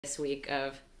This week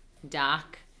of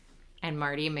Doc and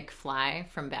Marty McFly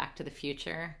from Back to the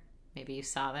Future. Maybe you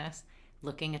saw this.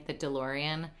 Looking at the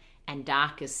DeLorean, and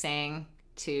Doc is saying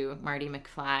to Marty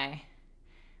McFly,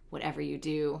 whatever you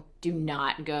do, do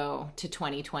not go to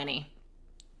 2020.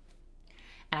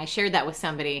 And I shared that with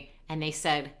somebody, and they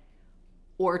said,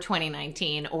 or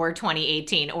 2019, or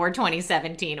 2018, or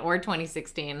 2017, or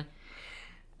 2016.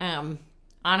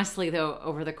 Honestly, though,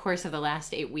 over the course of the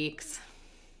last 8 weeks,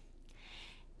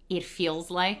 it feels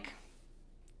like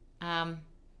the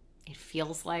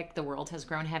world has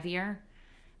grown heavier.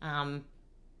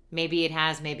 Maybe it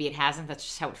has, maybe it hasn't. That's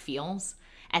just how it feels,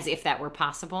 as if that were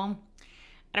possible.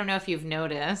 I don't know if you've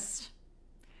noticed,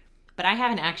 but I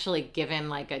haven't actually given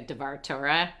like a Devar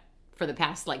Torah for the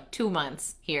past 2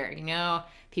 months here. You know,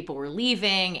 people were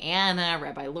leaving, Anna,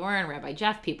 Rabbi Lauren, Rabbi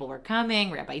Jeff, people were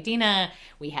coming, Rabbi Dina,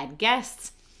 we had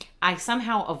guests. I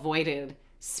somehow avoided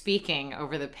speaking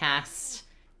over the past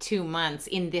 2 months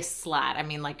in this slot. I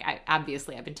mean,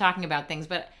 obviously I've been talking about things,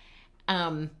 but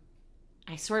I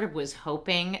sort of was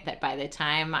hoping that by the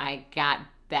time I got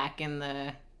back in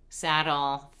the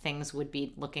saddle, things would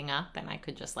be looking up and I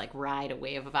could just ride a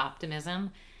wave of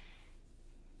optimism.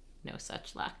 No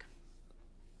such luck.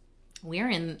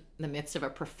 We're in the midst of a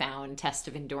profound test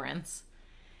of endurance,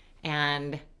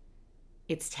 and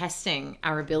it's testing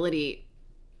our ability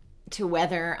to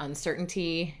weather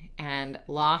uncertainty and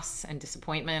loss and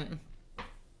disappointment.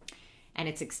 And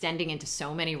it's extending into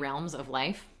so many realms of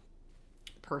life.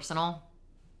 Personal,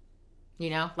 there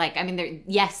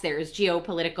is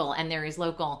geopolitical and there is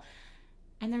local,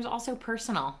 and there's also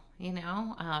personal,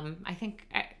 I think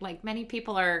many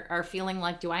people are feeling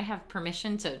do I have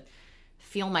permission to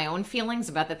feel my own feelings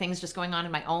about the things just going on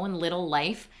in my own little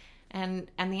life? And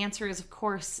the answer is, of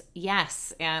course,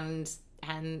 yes. And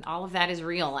all of that is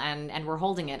real, and we're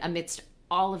holding it amidst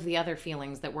all of the other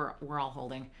feelings that we're all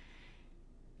holding.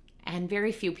 And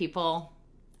very few people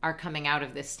are coming out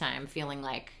of this time feeling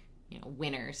like,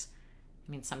 winners.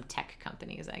 I mean, some tech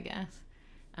companies, I guess.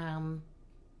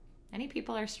 Many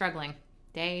people are struggling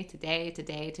day to day to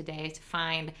day to day to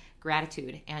find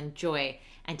gratitude and joy,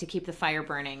 and to keep the fire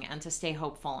burning, and to stay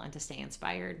hopeful, and to stay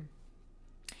inspired.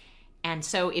 And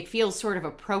so it feels sort of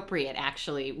appropriate,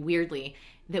 actually, weirdly,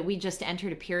 that we just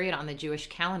entered a period on the Jewish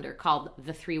calendar called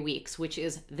the 3 weeks, which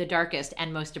is the darkest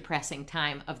and most depressing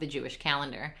time of the Jewish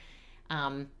calendar.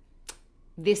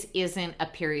 This isn't a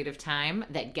period of time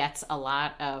that gets a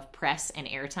lot of press and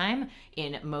airtime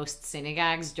in most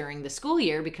synagogues during the school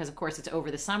year because, of course, it's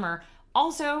over the summer.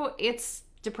 Also, it's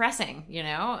depressing,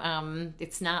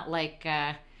 It's not like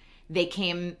they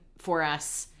came for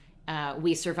us,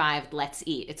 we survived, let's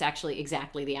eat. It's actually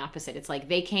exactly the opposite. It's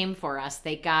they came for us,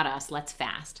 they got us, let's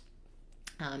fast.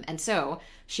 And so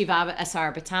Shiva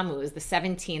Asar B'Tammuz, the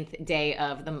 17th day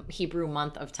of the Hebrew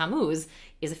month of Tammuz,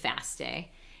 is a fast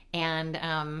day. And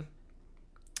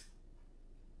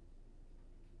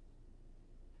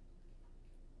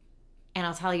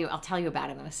I'll tell you about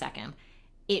it in a second.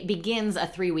 It begins a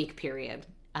 3-week period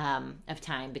of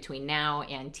time between now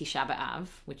and Tisha B'Av,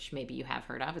 which maybe you have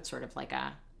heard of. It's sort of like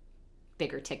a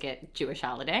bigger ticket Jewish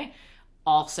holiday.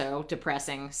 Also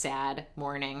depressing, sad,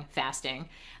 mourning, fasting.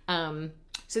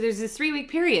 So there's this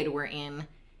 3-week period we're in.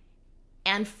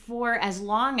 And for as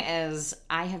long as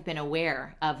I have been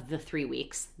aware of the 3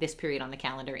 weeks, this period on the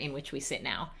calendar in which we sit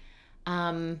now,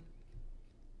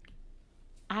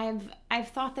 I've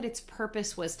thought that its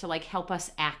purpose was to help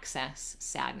us access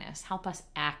sadness, help us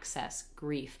access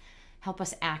grief, help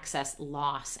us access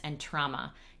loss and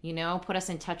trauma, put us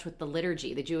in touch with the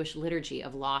liturgy, the Jewish liturgy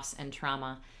of loss and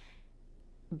trauma.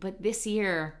 But this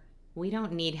year, we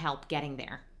don't need help getting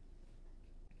there.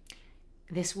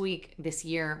 This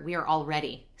year, we are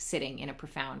already sitting in a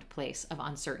profound place of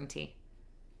uncertainty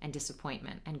and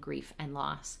disappointment and grief and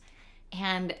loss.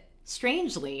 And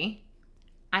strangely,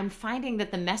 I'm finding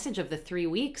that the message of the 3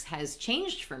 weeks has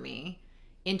changed for me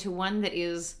into one that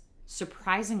is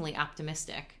surprisingly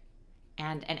optimistic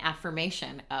and an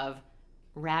affirmation of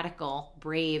radical,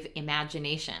 brave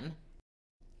imagination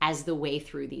as the way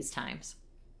through these times.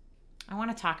 I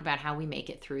want to talk about how we make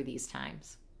it through these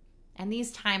times. And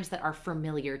these times that are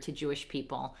familiar to Jewish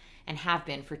people and have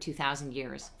been for 2,000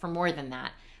 years, for more than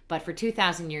that. But for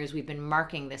 2,000 years, we've been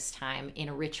marking this time in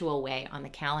a ritual way on the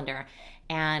calendar.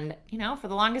 And, for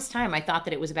the longest time, I thought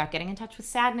that it was about getting in touch with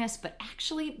sadness, but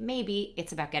actually, maybe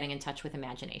it's about getting in touch with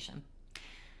imagination.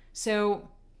 So,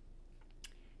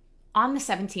 on the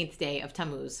 17th day of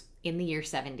Tammuz, in the year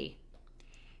 70,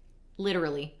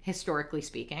 literally, historically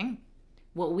speaking,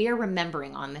 what we are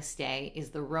remembering on this day is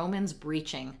the Romans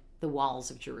breaching the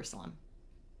walls of Jerusalem.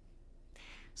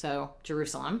 So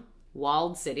Jerusalem,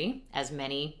 walled city, as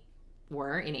many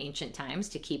were in ancient times,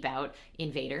 to keep out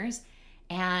invaders.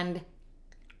 And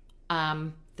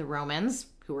the Romans,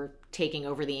 who were taking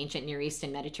over the ancient Near East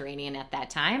and Mediterranean at that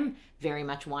time, very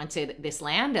much wanted this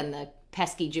land, and the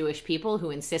pesky Jewish people who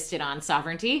insisted on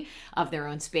sovereignty of their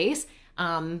own space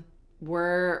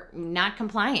were not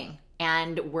complying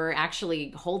and were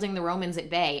actually holding the Romans at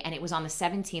bay. And it was on the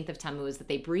 17th of Tammuz that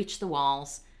they breached the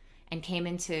walls and came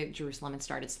into Jerusalem and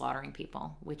started slaughtering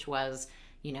people, which was,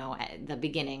 the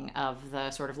beginning of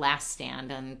the sort of last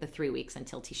stand and the 3 weeks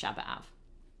until Tisha B'Av.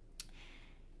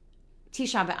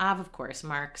 Tisha B'Av, of course,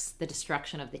 marks the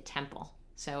destruction of the temple.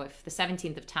 So if the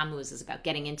 17th of Tammuz is about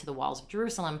getting into the walls of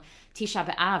Jerusalem, Tisha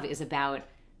B'Av is about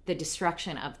the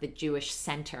destruction of the Jewish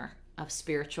center of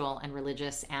spiritual and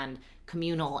religious and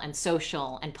communal and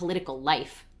social and political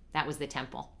life. That was the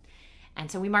temple.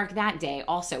 And so we mark that day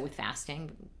also with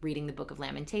fasting, reading the Book of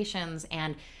Lamentations,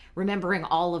 and remembering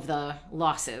all of the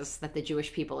losses that the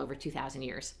Jewish people over 2,000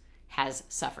 years has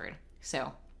suffered.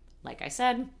 So, like I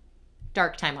said,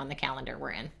 dark time on the calendar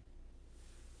we're in.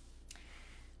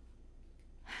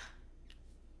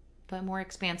 But more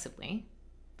expansively,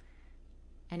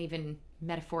 and even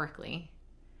metaphorically,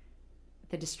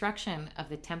 the destruction of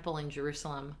the temple in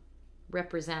Jerusalem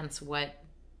represents what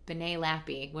Rabbi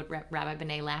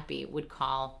B'nai Lappi would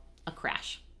call a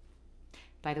crash.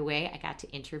 By the way, I got to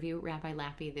interview Rabbi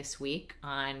Lappi this week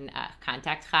on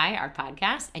Contact Chai, our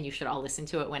podcast, and you should all listen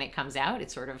to it when it comes out.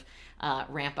 It's sort of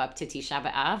ramp up to Tisha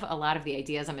B'Av. A lot of the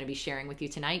ideas I'm going to be sharing with you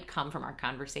tonight come from our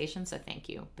conversation, so thank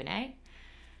you, B'nai.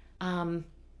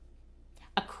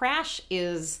 A crash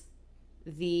is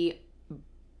the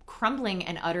crumbling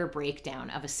and utter breakdown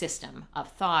of a system of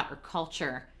thought or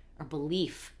culture or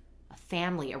belief, a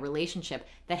family, a relationship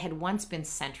that had once been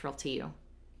central to you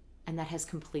and that has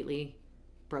completely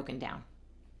broken down.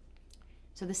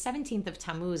 So the 17th of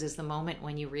Tammuz is the moment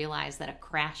when you realize that a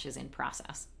crash is in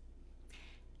process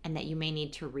and that you may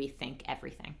need to rethink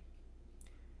everything.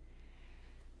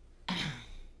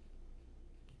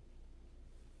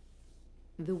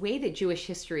 The way that Jewish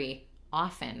history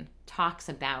often talks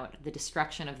about the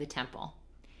destruction of the temple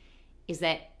is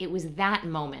that it was that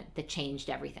moment that changed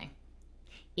everything,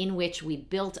 in which we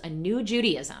built a new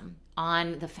Judaism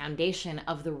on the foundation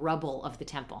of the rubble of the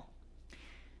temple.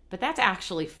 But that's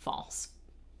actually false.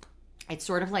 It's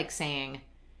sort of like saying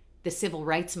the civil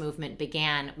rights movement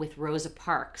began with Rosa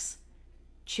Parks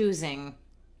choosing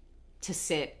to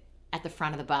sit at the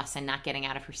front of the bus and not getting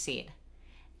out of her seat,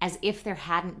 as if there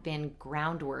hadn't been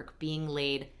groundwork being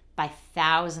laid by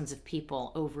thousands of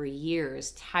people over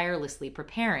years, tirelessly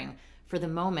preparing for the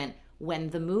moment when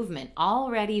the movement,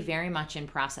 already very much in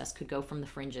process, could go from the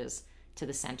fringes to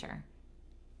the center.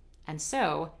 And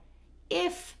so,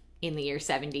 if in the year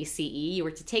 70 CE you were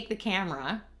to take the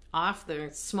camera off the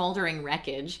smoldering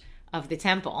wreckage of the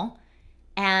temple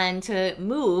and to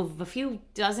move a few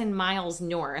dozen miles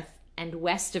north and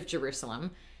west of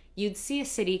Jerusalem, you'd see a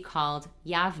city called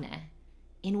Yavne,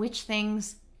 in which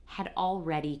things had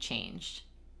already changed,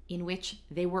 in which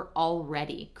they were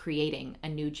already creating a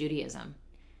new Judaism.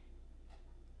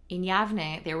 In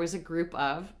Yavne, there was a group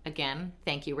of, again,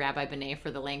 thank you, Rabbi B'nai,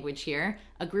 for the language here,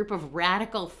 a group of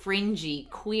radical, fringy,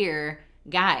 queer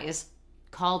guys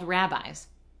called rabbis,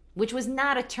 which was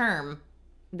not a term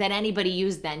that anybody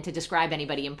used then to describe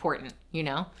anybody important,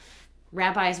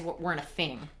 Rabbis weren't a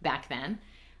thing back then.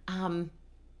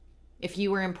 If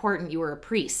you were important, you were a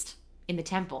priest in the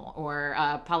temple or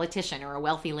a politician or a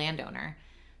wealthy landowner.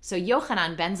 So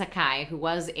Yochanan ben Zakkai, who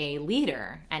was a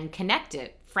leader and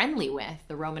connected, friendly with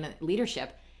the Roman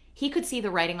leadership, he could see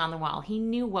the writing on the wall. He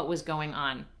knew what was going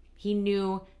on. He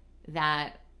knew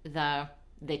that the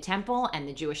temple and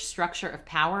the Jewish structure of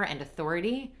power and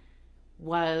authority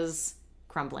was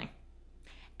crumbling.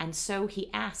 And so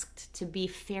he asked to be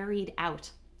ferried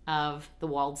out of the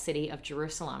walled city of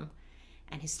Jerusalem.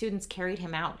 And his students carried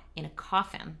him out in a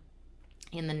coffin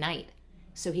in the night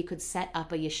so he could set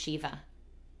up a yeshiva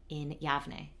in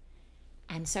Yavne.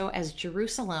 And so as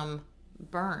Jerusalem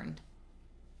burned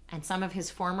and some of his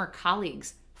former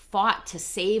colleagues fought to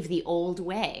save the old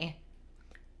way,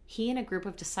 he and a group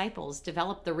of disciples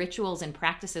developed the rituals and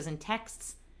practices and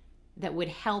texts that would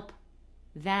help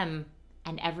them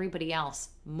and everybody else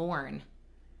mourn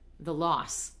the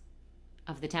loss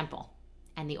of the temple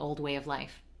and the old way of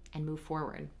life and move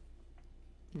forward.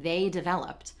 They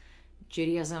developed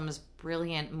Judaism's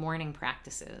brilliant mourning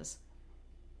practices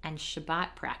and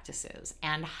Shabbat practices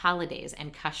and holidays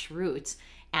and kashrut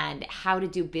and how to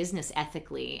do business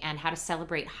ethically and how to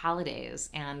celebrate holidays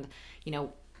and,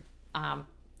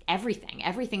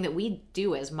 everything that we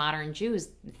do as modern Jews,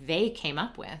 they came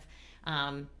up with.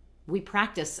 We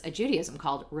practice a Judaism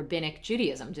called Rabbinic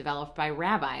Judaism, developed by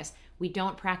rabbis. We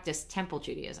don't practice temple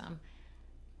Judaism.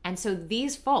 And so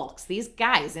these folks, these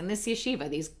guys in this yeshiva,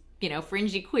 these,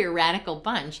 fringy, queer, radical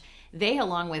bunch, they,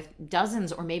 along with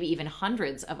dozens or maybe even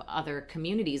hundreds of other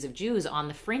communities of Jews on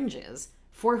the fringes,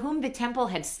 for whom the temple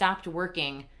had stopped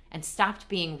working and stopped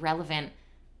being relevant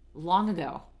long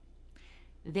ago,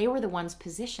 they were the ones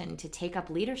positioned to take up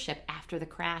leadership after the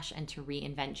crash and to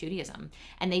reinvent Judaism.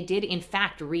 And they did, in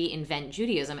fact, reinvent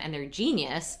Judaism, and their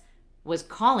genius was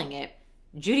calling it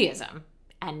Judaism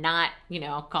and not,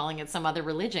 calling it some other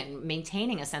religion,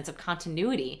 maintaining a sense of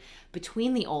continuity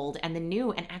between the old and the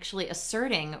new, and actually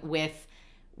asserting with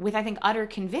I think, utter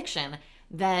conviction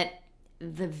that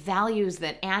the values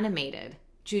that animated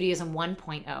Judaism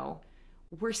 1.0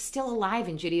 were still alive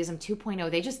in Judaism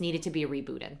 2.0. They just needed to be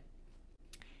rebooted.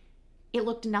 It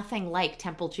looked nothing like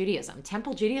Temple Judaism.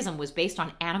 Temple Judaism was based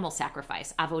on animal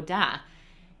sacrifice, avodah.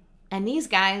 And these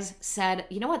guys said,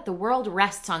 you know what? The world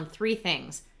rests on three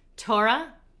things: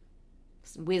 Torah,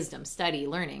 wisdom, study,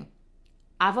 learning;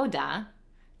 avodah,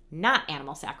 not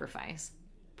animal sacrifice;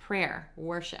 prayer,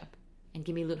 worship; and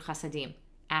gimilut chasadim,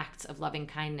 acts of loving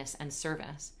kindness and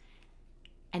service.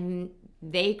 And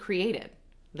they created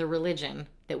the religion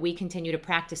that we continue to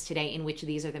practice today, in which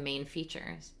these are the main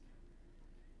features.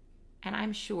 And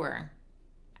I'm sure,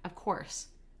 of course,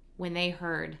 when they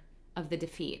heard of the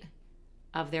defeat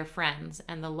of their friends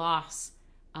and the loss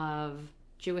of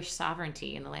Jewish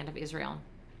sovereignty in the land of Israel,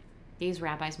 these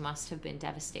rabbis must have been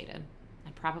devastated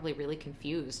and probably really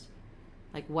confused.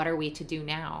 Like, what are we to do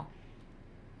now?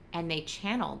 And they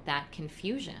channeled that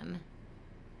confusion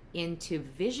into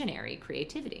visionary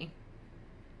creativity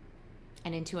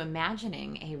and into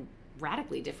imagining a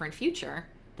radically different future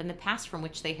than the past from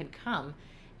which they had come,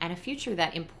 and a future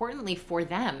that, importantly for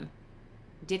them,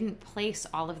 didn't place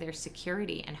all of their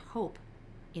security and hope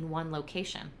in one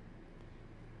location,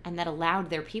 and that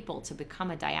allowed their people to become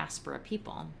a diaspora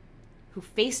people who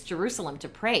faced Jerusalem to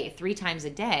pray 3 times a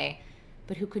day,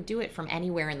 but who could do it from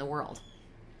anywhere in the world.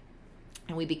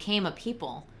 And we became a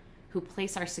people who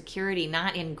place our security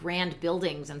not in grand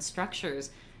buildings and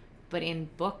structures, but in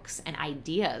books and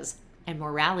ideas and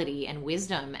morality and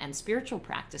wisdom and spiritual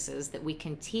practices that we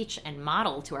can teach and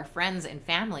model to our friends and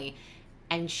family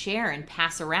and share and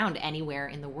pass around anywhere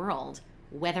in the world,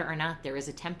 whether or not there is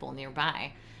a temple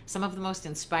nearby. Some of the most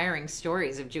inspiring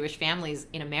stories of Jewish families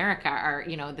in America are,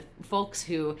 the folks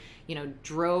who,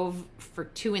 drove for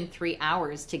 2 and 3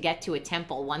 hours to get to a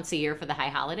temple once a year for the high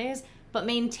holidays, but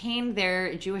maintained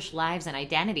their Jewish lives and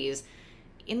identities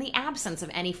in the absence of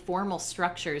any formal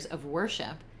structures of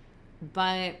worship,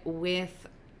 but with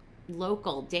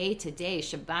local, day-to-day,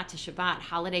 Shabbat to Shabbat,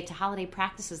 holiday to holiday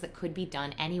practices that could be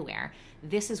done anywhere.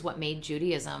 This is what made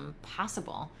Judaism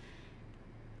possible.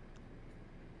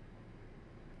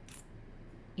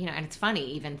 And it's funny,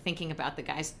 even thinking about the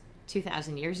guys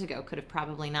 2,000 years ago could have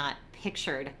probably not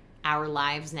pictured our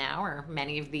lives now, or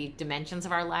many of the dimensions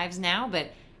of our lives now,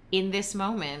 but in this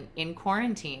moment, in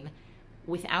quarantine,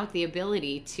 without the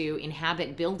ability to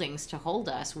inhabit buildings to hold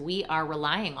us, we are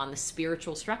relying on the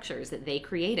spiritual structures that they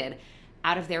created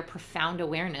out of their profound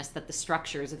awareness that the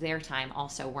structures of their time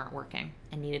also weren't working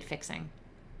and needed fixing.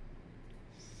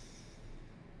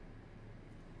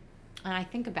 And I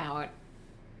think about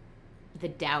the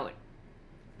doubt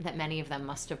that many of them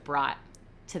must have brought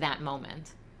to that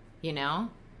moment,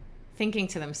 thinking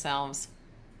to themselves,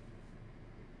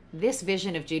 this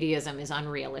vision of Judaism is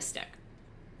unrealistic.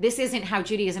 This isn't how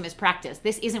Judaism is practiced.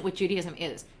 This isn't what Judaism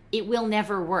is. It will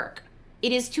never work.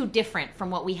 It is too different from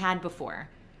what we had before.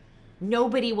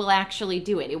 Nobody will actually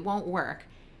do it. It won't work.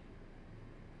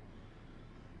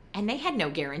 And they had no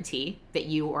guarantee that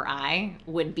you or I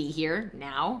would be here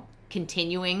now,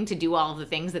 continuing to do all the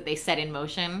things that they set in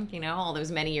motion, all those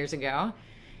many years ago.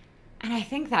 And I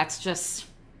think that's just,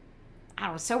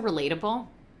 so relatable.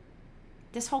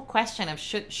 This whole question of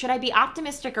should I be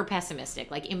optimistic or pessimistic?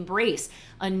 Like, embrace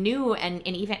a new and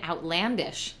even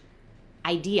outlandish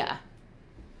idea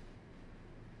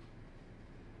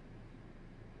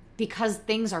because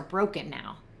things are broken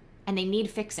now and they need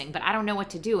fixing, but I don't know what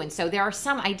to do. And so there are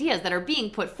some ideas that are being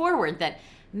put forward that,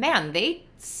 man, they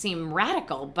seem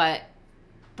radical, but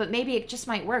maybe it just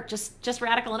might work, just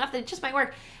radical enough that it just might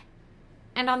work.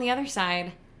 And on the other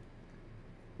side,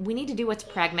 we need to do what's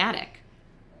pragmatic.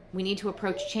 We need to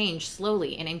approach change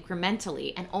slowly and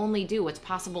incrementally and only do what's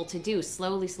possible to do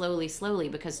slowly,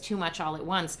 because too much all at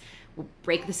once will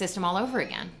break the system all over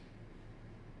again.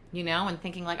 And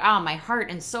thinking like, my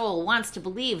heart and soul wants to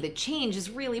believe that change is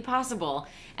really possible,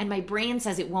 and my brain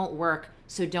says it won't work,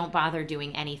 so don't bother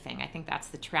doing anything. I think that's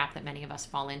the trap that many of us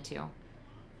fall into.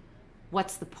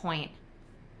 What's the point?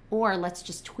 Or let's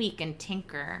just tweak and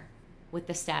tinker with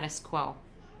the status quo.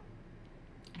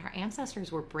 And our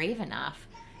ancestors were brave enough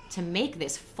to make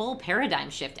this full paradigm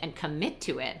shift and commit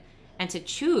to it, and to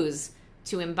choose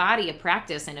to embody a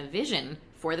practice and a vision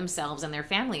for themselves and their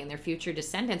family and their future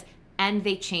descendants. And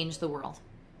they changed the world.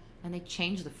 And they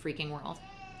changed the freaking world.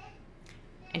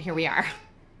 And here we are.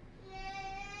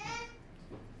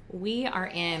 We are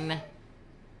in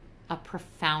a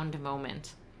profound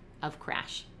moment of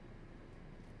crash.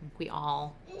 We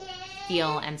all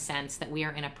feel and sense that we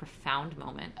are in a profound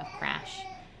moment of crash.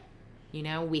 You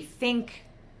know, we think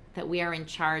that we are in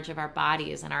charge of our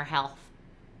bodies and our health.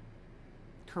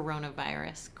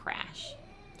 Coronavirus crash.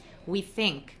 We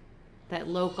think that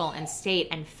local and state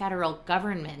and federal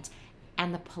government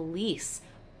and the police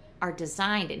are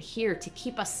designed and here to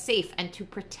keep us safe and to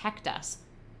protect us.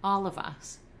 All of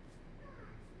us.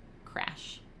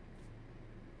 Crash.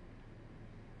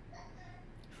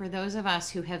 For those of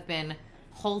us who have been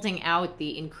holding out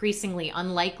the increasingly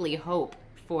unlikely hope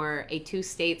for a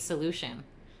two-state solution,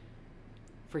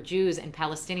 for Jews and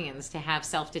Palestinians to have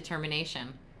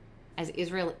self-determination, as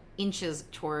Israel inches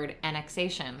toward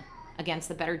annexation against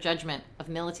the better judgment of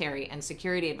military and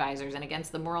security advisors and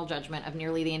against the moral judgment of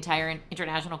nearly the entire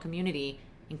international community,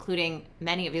 including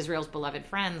many of Israel's beloved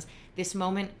friends, this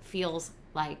moment feels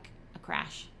like a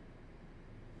crash.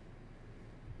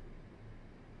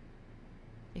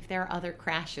 If there are other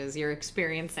crashes you're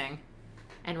experiencing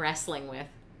and wrestling with,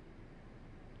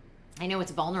 I know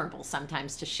it's vulnerable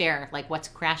sometimes to share like what's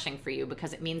crashing for you,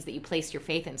 because it means that you placed your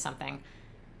faith in something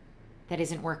that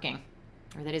isn't working,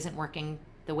 or that isn't working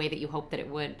the way that you hoped that it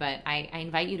would. But I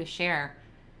invite you to share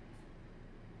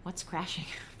what's crashing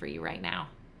for you right now.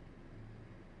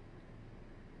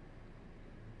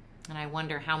 And I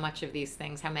wonder how many of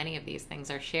these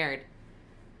things are shared,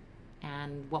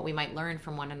 and what we might learn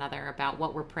from one another about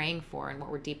what we're praying for and what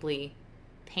we're deeply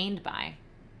pained by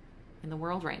in the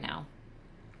world right now.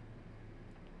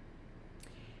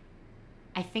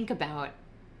 I think about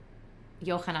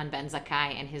Yochanan ben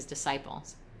Zakkai and his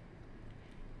disciples.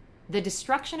 The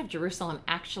destruction of Jerusalem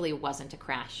actually wasn't a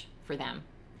crash for them.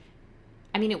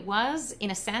 I mean, it was in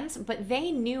a sense, but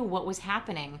they knew what was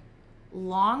happening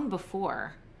long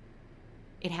before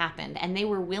it happened, and they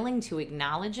were willing to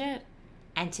acknowledge it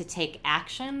and to take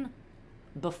action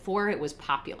before it was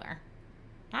popular.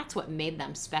 That's what made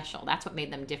them special. That's what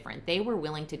made them different. They were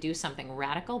willing to do something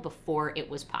radical before it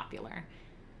was popular.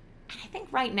 And I think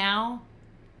right now,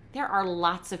 there are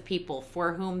lots of people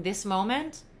for whom this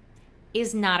moment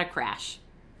is not a crash.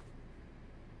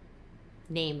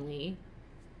 Namely,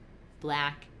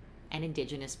 Black and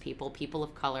Indigenous people, people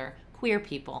of color, queer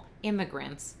people,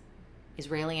 immigrants,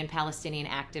 Israeli and Palestinian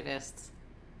activists,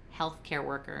 healthcare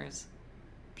workers,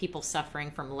 people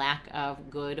suffering from lack of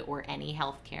good or any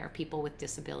health care, people with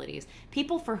disabilities,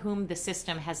 people for whom the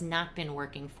system has not been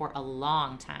working for a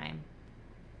long time,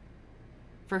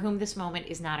 for whom this moment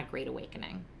is not a great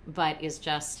awakening, but is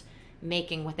just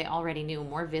making what they already knew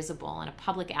more visible and a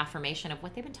public affirmation of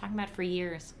what they've been talking about for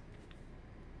years.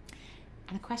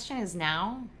 And the question is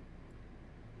now,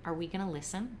 are we going to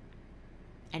listen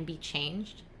and be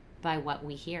changed by what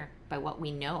we hear, by what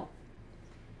we know?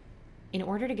 In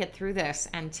order to get through this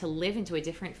and to live into a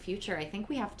different future, I think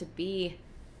we have to be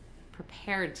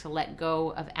prepared to let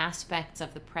go of aspects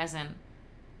of the present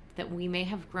that we may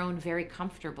have grown very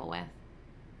comfortable with.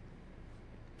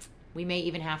 We may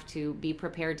even have to be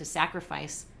prepared to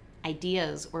sacrifice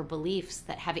ideas or beliefs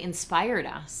that have inspired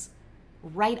us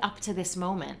right up to this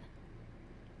moment,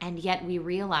 and yet we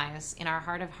realize in our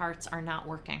heart of hearts are not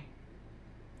working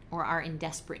or are in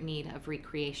desperate need of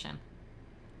recreation.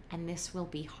 And this will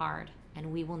be hard,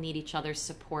 and we will need each other's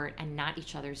support and not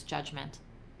each other's judgment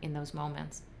in those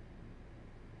moments.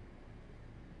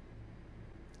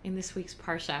 In this week's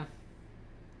Parsha,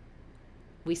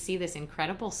 we see this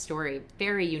incredible story,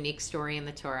 very unique story in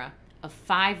the Torah, of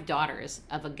 5 daughters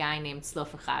of a guy named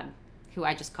Tzlofechad, who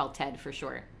I just call Ted for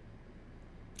short.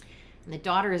 And the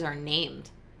daughters are named,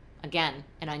 again,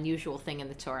 an unusual thing in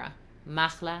the Torah: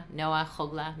 Machla, Noah,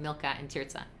 Chogla, Milcah, and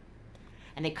Tirzah.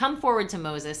 And they come forward to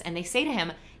Moses and they say to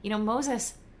him, you know,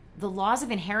 Moses, the laws of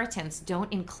inheritance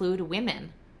don't include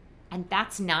women, and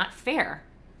that's not fair.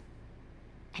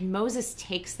 And Moses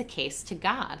takes the case to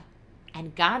God.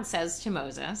 And God says to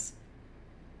Moses,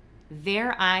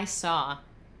 there I saw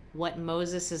what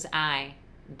Moses' eye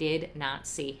did not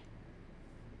see.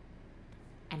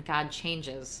 And God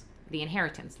changes the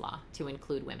inheritance law to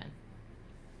include women.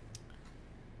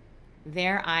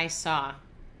 There I saw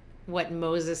what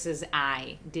Moses'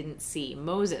 eye didn't see.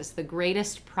 Moses, the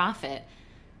greatest prophet,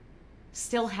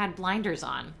 still had blinders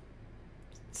on.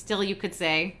 still you could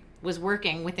say, was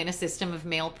working within a system of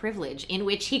male privilege in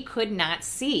which he could not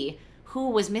see who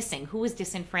was missing, who was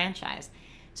disenfranchised.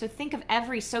 So think of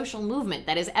every social movement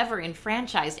that has ever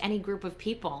enfranchised any group of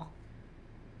people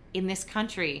in this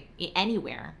country,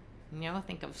 anywhere.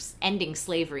 Think of ending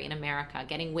slavery in America,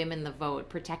 getting women the vote,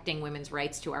 protecting women's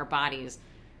rights to our bodies,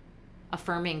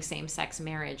 affirming same-sex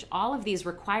marriage. All of these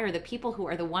require the people who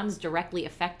are the ones directly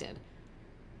affected,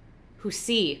 who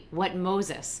see what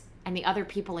Moses and the other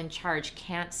people in charge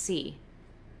can't see.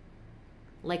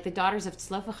 Like the daughters of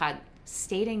Tzlofechad,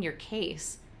 stating your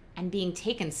case and being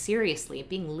taken seriously,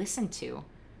 being listened to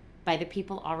by the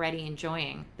people already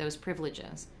enjoying those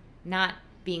privileges, not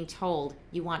being told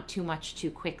you want too much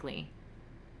too quickly,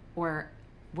 or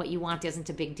what you want isn't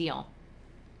a big deal.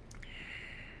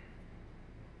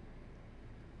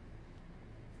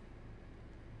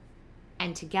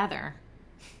 And together,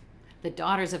 the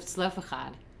daughters of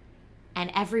Tzlofechad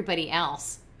and everybody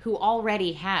else who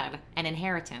already had an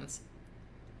inheritance,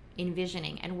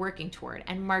 envisioning and working toward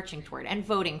and marching toward and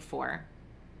voting for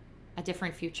a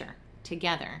different future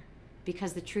together.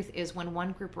 Because the truth is, when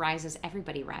one group rises,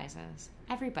 everybody rises.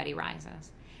 Everybody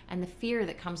rises. And the fear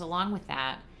that comes along with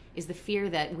that is the fear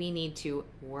that we need to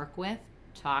work with,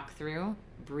 talk through,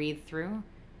 breathe through.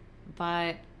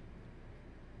 But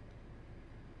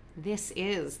this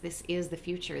is the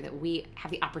future that we have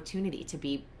the opportunity to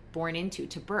be born into,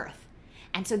 to birth.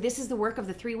 And so this is the work of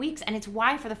the 3 weeks. And it's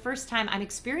why for the first time I'm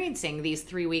experiencing these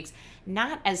 3 weeks,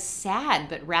 not as sad,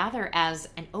 but rather as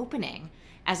an opening,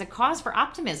 as a cause for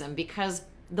optimism, because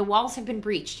the walls have been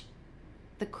breached.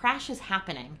 The crash is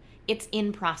happening. It's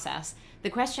in process. The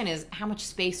question is how much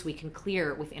space we can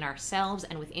clear within ourselves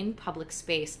and within public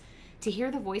space to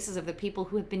hear the voices of the people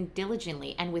who have been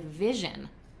diligently and with vision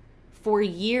for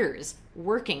years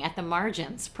working at the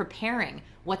margins, preparing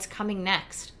what's coming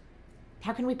next.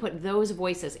 How can we put those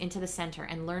voices into the center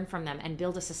and learn from them and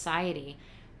build a society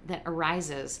that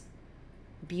arises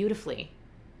beautifully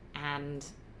and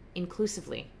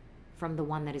inclusively from the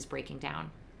one that is breaking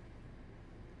down?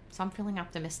 So I'm feeling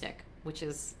optimistic, which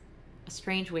is a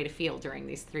strange way to feel during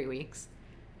these 3 weeks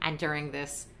and during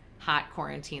this hot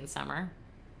quarantine summer.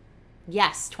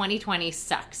 Yes, 2020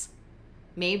 sucks.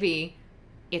 Maybe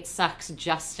it sucks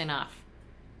just enough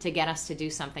to get us to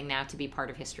do something now to be part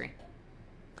of history.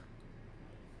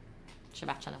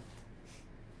 Shabbat Shalom.